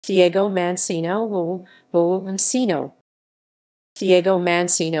Diego Mancino. Diego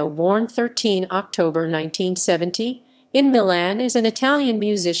Mancino, born 13 October 1970, in Milan, is an Italian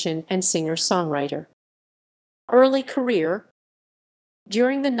musician and singer-songwriter. Early career.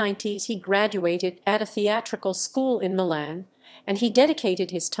 During the 90s, he graduated at a theatrical school in Milan, and he dedicated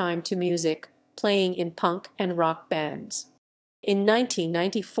his time to music, playing in punk and rock bands. In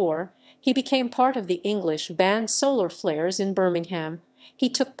 1994, he became part of the English band Solar Flares in Birmingham. He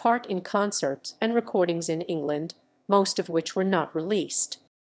took part in concerts and recordings in England, most of which were not released.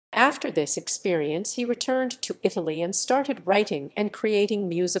 After this experience, he returned to Italy and started writing and creating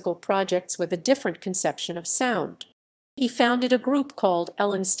musical projects with a different conception of sound. He founded a group called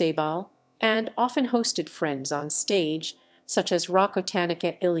Ellen Stabile and often hosted friends on stage, such as Rocco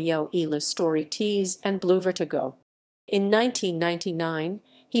Tanica, Ilio e la Story Tease, and Blue Vertigo. In 1999,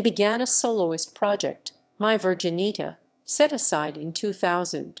 he began a soloist project, My Virginita, set aside in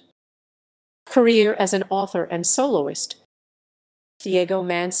 2000. Career as an author and soloist. Diego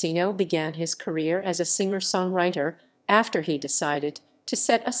Mancino began his career as a singer-songwriter after he decided to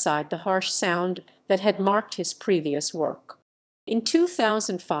set aside the harsh sound that had marked his previous work. In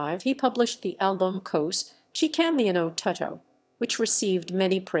 2005, he published the album Cos Ci Cambiano Tutto, which received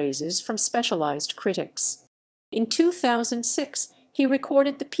many praises from specialized critics. In 2006, he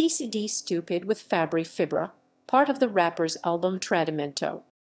recorded the PCD Stupid with Fabri Fibra, part of the rapper's album Tradimento.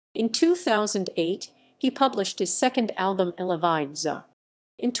 In 2008, he published his second album Elevaidza.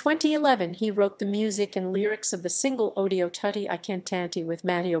 In 2011, he wrote the music and lyrics of the single Odio Tutti I Cantanti with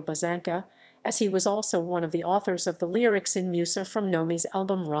Matteo Bazanca, as he was also one of the authors of the lyrics in Musa from Nomi's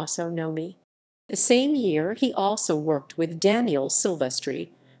album Rosso Nomi. The same year, he also worked with Daniel Silvestri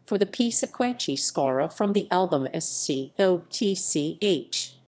for the piece Aqueci Scora from the album SCOTCH.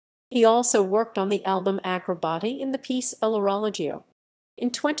 He also worked on the album Acrobati in the piece L'Orologio. In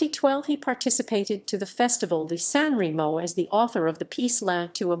 2012, he participated to the Festival di Sanremo as the author of the piece La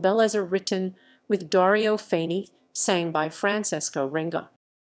tua bellezza written with Dario Fani, sang by Francesco Renga.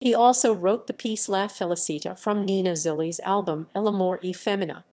 He also wrote the piece La Felicita from Nina Zilli's album El Amor e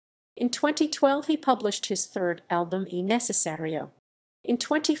Femmina. In 2012, he published his third album E Necessario. In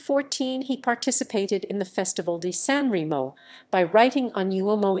 2014, he participated in the Festival di Sanremo by writing Un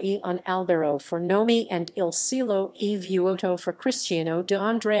uomo e un albero for Nomi and Il cielo e vuoto for Cristiano de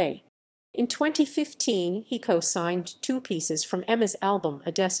André. In 2015, he co-signed two pieces from Emma's album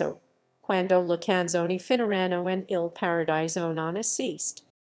Adesso, Quando le canzoni finiranno and Il paradiso non esiste.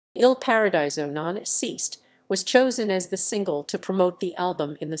 Il paradiso non esiste was chosen as the single to promote the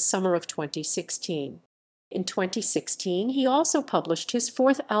album in the summer of 2016. In 2016, he also published his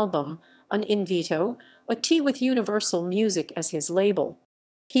fourth album, Un Invito, a tea with Universal Music as his label.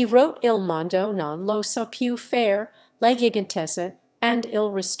 He wrote Il Mondo non lo so più fare, La Gigantessa, and Il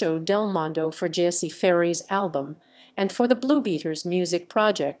Resto del Mondo for Jesse Ferry's album, and for the Blue Beaters music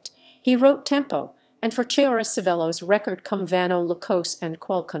project, he wrote Tempo, and for Chiara Savello's record Come Vanno le cose and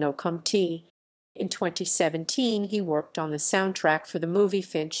Qualcuno come te. In 2017, he worked on the soundtrack for the movie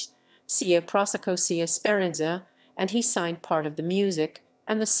Finch, Sia Proseco Sia Speranza, and he signed part of the music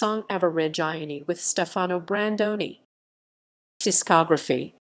and the song Ava Reggiani with Stefano Brandoni.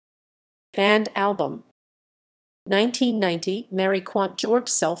 Discography. Band album. 1990, Mary Quant George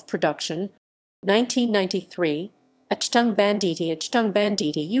self-production. 1993, Achtung Banditi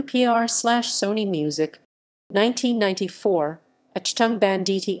UPR/Sony Music. 1994, Achtung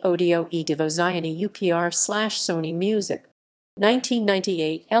Banditi Odio e Divosione UPR/Sony Music.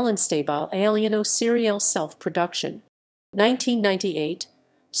 1998, Ellen Stabile Alieno Serial Self-Production. 1998,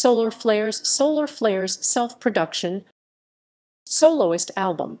 Solar Flares Self-Production. Soloist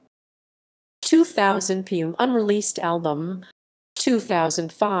album. 2000 PM unreleased album.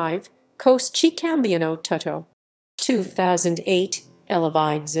 2005, Cos Ci Cambiano Tutto. 2008,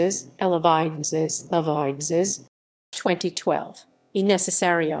 Elevaidses. 2012, E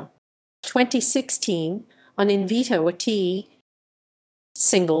Necessario. 2016, Un Invito a Te.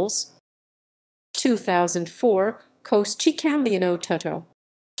 Singles. 2004, Cos Ci Cambiano Tutto.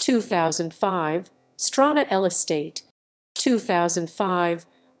 2005, Strana Estate. 2005,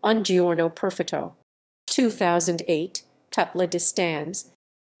 Un Giorno Perfetto. 2008, Tutla Distanze.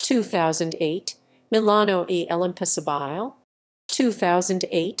 2008, Milano e l'Impassibile.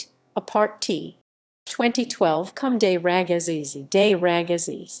 2008, A Part T. 2012, Come dei Ragazzi.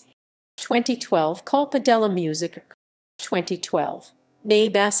 2012, Colpa della Musica. 2012, Ne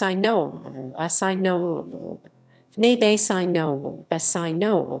Bassai No, Assai No, Ne Bassai No, Bassai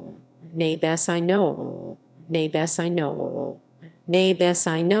No, Ne Bassai No, Ne Bassai No, Ne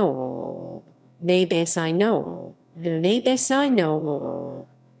Bassai No, Ne Bassai No, Ne Bassai No.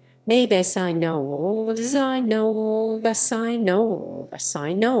 Me Besino, Besino, Besino,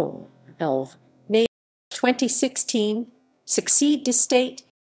 Besino, Elv. Me 2016, Succeed to State,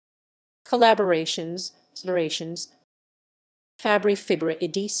 Collaborations, Explorations, Fabri Fibra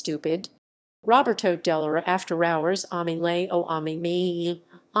Idi Stupid, Roberto Dellera After Hours, Ami Lay O Ami Me,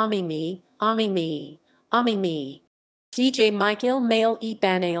 Ami Me, Ami Me, Ami Me, DJ Michael Mail E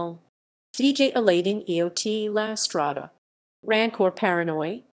Banail, DJ Aladdin EOT La Strada, Rancor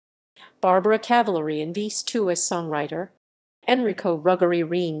Paranoid, Barbara Cavalry and V's 2 as songwriter, Enrico Ruggeri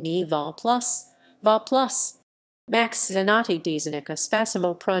Rini Va Plus, Max Zanatti Dizanica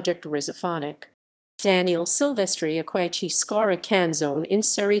Spasimo Project Rizophonic, Daniel Silvestri Acquaci Scara Canzone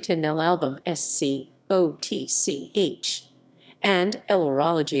Inserita nell'album SCOTCH, and El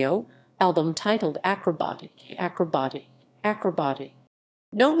Orologio, album titled Acrobatic.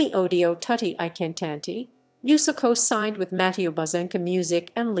 Nomi Odio Tutti I Cantanti, Musa co-signed with Matteo Bazenka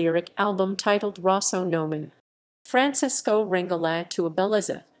Music and Lyric album titled Rosso Nomen. Francesco Rengola to a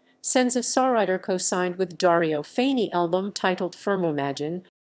Bellezza, Senza songwriter co-signed with Dario Fani album titled Firmomagine.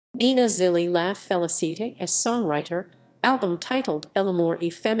 Nina Zilli La Felicite as songwriter, album titled El Amor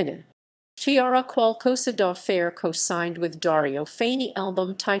e Femina. Chiara Qualcosa da Fair co-signed with Dario Fani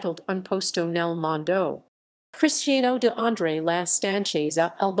album titled Un Posto nel Mondo. Cristiano de Andre La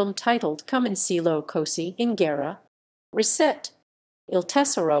Stancheza album titled Comencilo Cosi in Guerra. Reset. Il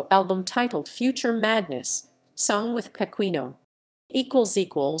Tesoro album titled Future Madness, sung with Pequeno.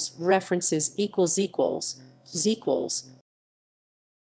 References equals